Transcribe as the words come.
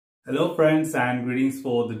Hello friends and greetings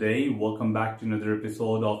for the day. Welcome back to another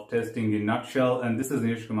episode of Testing in Nutshell, and this is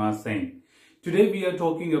Nish Kumar Singh. Today we are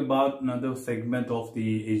talking about another segment of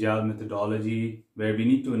the Agile methodology where we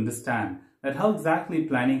need to understand that how exactly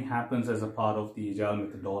planning happens as a part of the Agile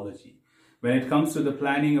methodology. When it comes to the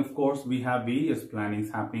planning, of course, we have various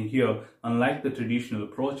plannings happening here, unlike the traditional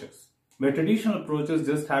approaches. Where traditional approaches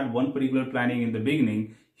just had one particular planning in the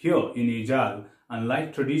beginning, here in Agile,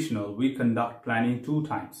 unlike traditional, we conduct planning two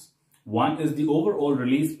times. One is the overall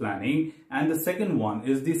release planning and the second one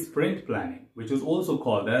is the sprint planning, which is also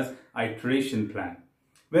called as iteration plan.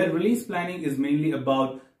 Where release planning is mainly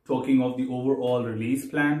about talking of the overall release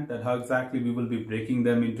plan, that how exactly we will be breaking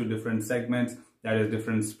them into different segments, that is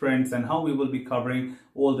different sprints, and how we will be covering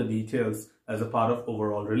all the details as a part of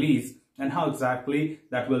overall release and how exactly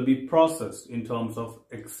that will be processed in terms of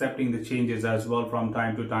accepting the changes as well from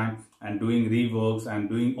time to time and doing reworks and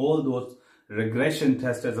doing all those regression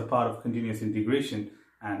tests as a part of continuous integration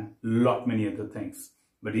and lot many other things.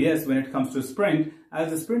 But yes, when it comes to sprint,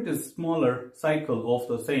 as the sprint is smaller cycle of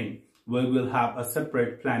the same, we will have a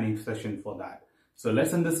separate planning session for that. So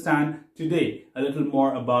let's understand today a little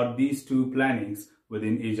more about these two plannings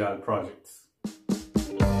within Agile projects.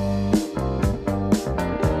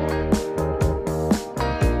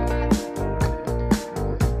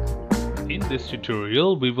 In this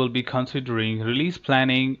tutorial, we will be considering release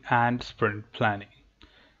planning and sprint planning.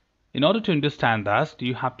 In order to understand that,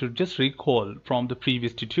 you have to just recall from the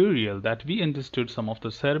previous tutorial that we understood some of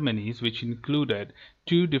the ceremonies which included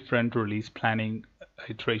two different release planning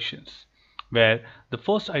iterations, where the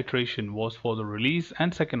first iteration was for the release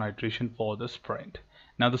and second iteration for the sprint.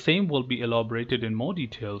 Now the same will be elaborated in more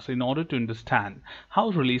details in order to understand how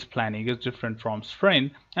release planning is different from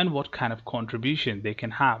sprint and what kind of contribution they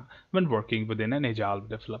can have when working within an agile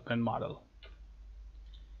development model.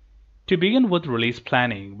 To begin with release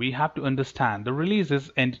planning, we have to understand the release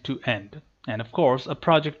is end-to-end, and of course a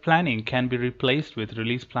project planning can be replaced with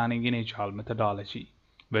release planning in agile methodology,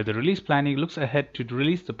 where the release planning looks ahead to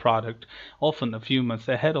release the product often a few months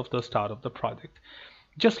ahead of the start of the project.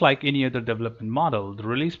 Just like any other development model, the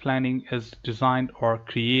release planning is designed or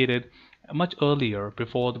created much earlier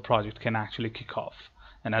before the project can actually kick off.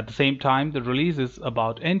 And at the same time, the release is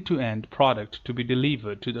about end-to-end product to be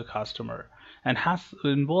delivered to the customer and has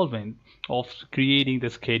involvement of creating the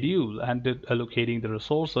schedule and allocating the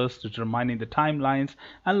resources, determining the timelines,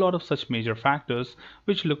 and a lot of such major factors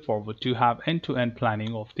which look forward to have end-to-end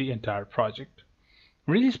planning of the entire project.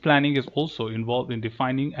 Release planning is also involved in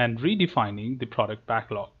defining and redefining the product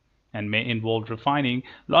backlog and may involve refining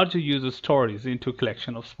larger user stories into a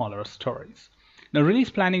collection of smaller stories. Now, release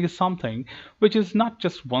planning is something which is not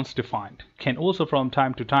just once defined, can also from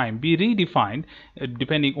time to time be redefined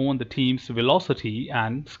depending on the team's velocity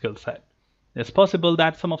and skill set. It's possible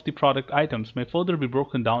that some of the product items may further be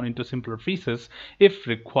broken down into simpler pieces if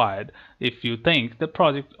required, if you think the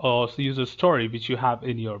project or user story which you have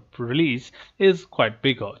in your release is quite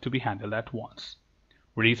bigger to be handled at once.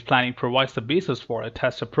 Release planning provides the basis for a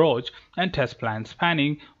test approach and test plan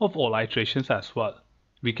spanning of all iterations as well.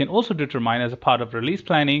 We can also determine as a part of release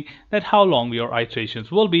planning that how long your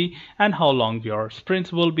iterations will be and how long your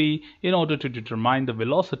sprints will be in order to determine the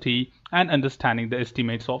velocity and understanding the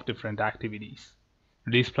estimates of different activities.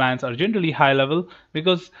 Release plans are generally high level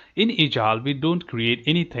because in Agile we don't create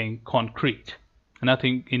anything concrete,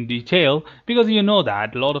 nothing in detail, because you know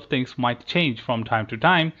that a lot of things might change from time to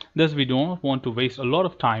time, thus we don't want to waste a lot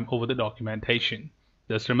of time over the documentation.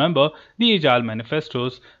 Just remember the Agile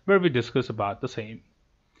manifestos where we discuss about the same.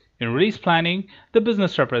 In release planning, the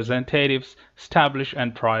business representatives establish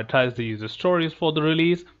and prioritize the user stories for the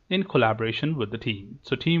release in collaboration with the team.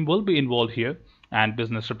 So team will be involved here and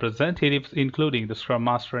business representatives including the Scrum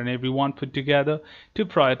Master and everyone put together to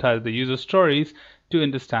prioritize the user stories to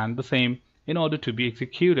understand the same in order to be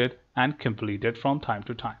executed and completed from time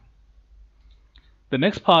to time. The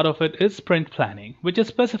next part of it is sprint planning, which is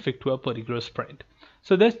specific to a particular sprint.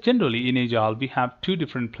 So that's generally in Agile we have two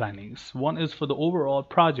different plannings. One is for the overall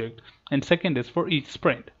project and second is for each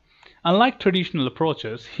sprint. Unlike traditional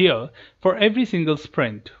approaches, here for every single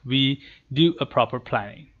sprint we do a proper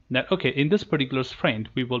planning. That okay, in this particular sprint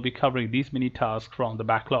we will be covering these many tasks from the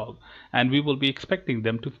backlog and we will be expecting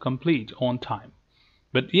them to complete on time.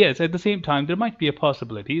 But yes, at the same time there might be a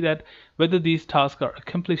possibility that whether these tasks are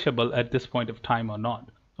accomplishable at this point of time or not.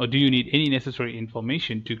 Or do you need any necessary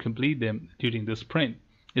information to complete them during the sprint?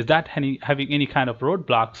 Is that having any kind of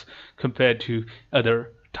roadblocks compared to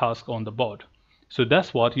other tasks on the board? So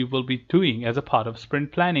that's what you will be doing as a part of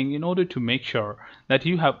sprint planning in order to make sure that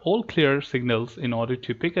you have all clear signals in order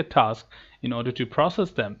to pick a task, in order to process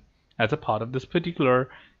them as a part of this particular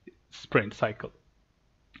sprint cycle.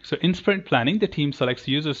 So in sprint planning, the team selects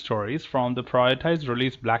user stories from the prioritized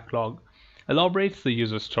release backlog, elaborates the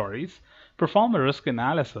user stories, perform a risk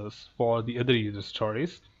analysis for the other user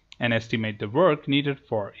stories, and estimate the work needed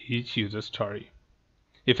for each user story.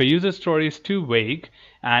 If a user story is too vague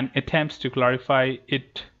and attempts to clarify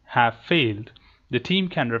it have failed, the team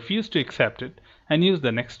can refuse to accept it and use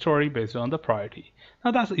the next story based on the priority.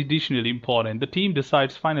 Now that's additionally important. The team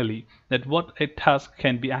decides finally that what a task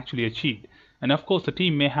can be actually achieved. And of course, the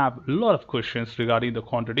team may have a lot of questions regarding the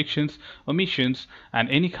contradictions, omissions, and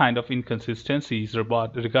any kind of inconsistencies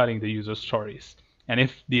regarding the user stories. And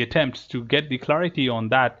if the attempts to get the clarity on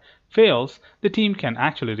that fails, the team can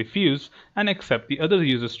actually refuse and accept the other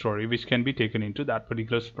user story which can be taken into that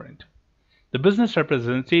particular sprint. The business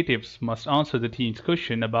representatives must answer the team's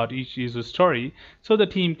question about each user story so the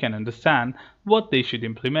team can understand what they should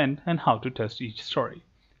implement and how to test each story.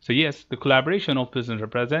 So yes, the collaboration of business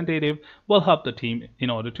representative will help the team in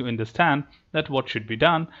order to understand that what should be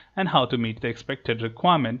done and how to meet the expected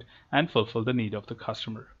requirement and fulfill the need of the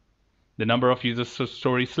customer. The number of user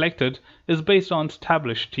stories selected is based on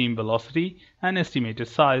established team velocity and estimated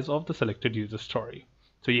size of the selected user story.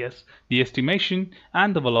 So yes, the estimation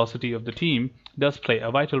and the velocity of the team does play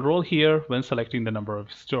a vital role here when selecting the number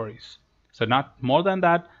of stories. So not more than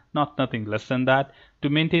that, nothing less than that. To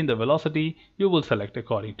maintain the velocity, you will select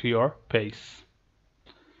according to your pace.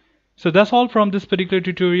 So that's all from this particular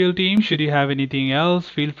tutorial, team. Should you have anything else,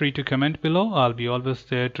 feel free to comment below. I'll be always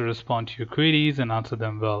there to respond to your queries and answer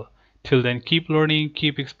them well. Till then, keep learning,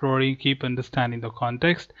 keep exploring, keep understanding the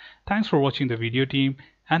context. Thanks for watching the video, team,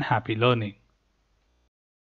 and happy learning.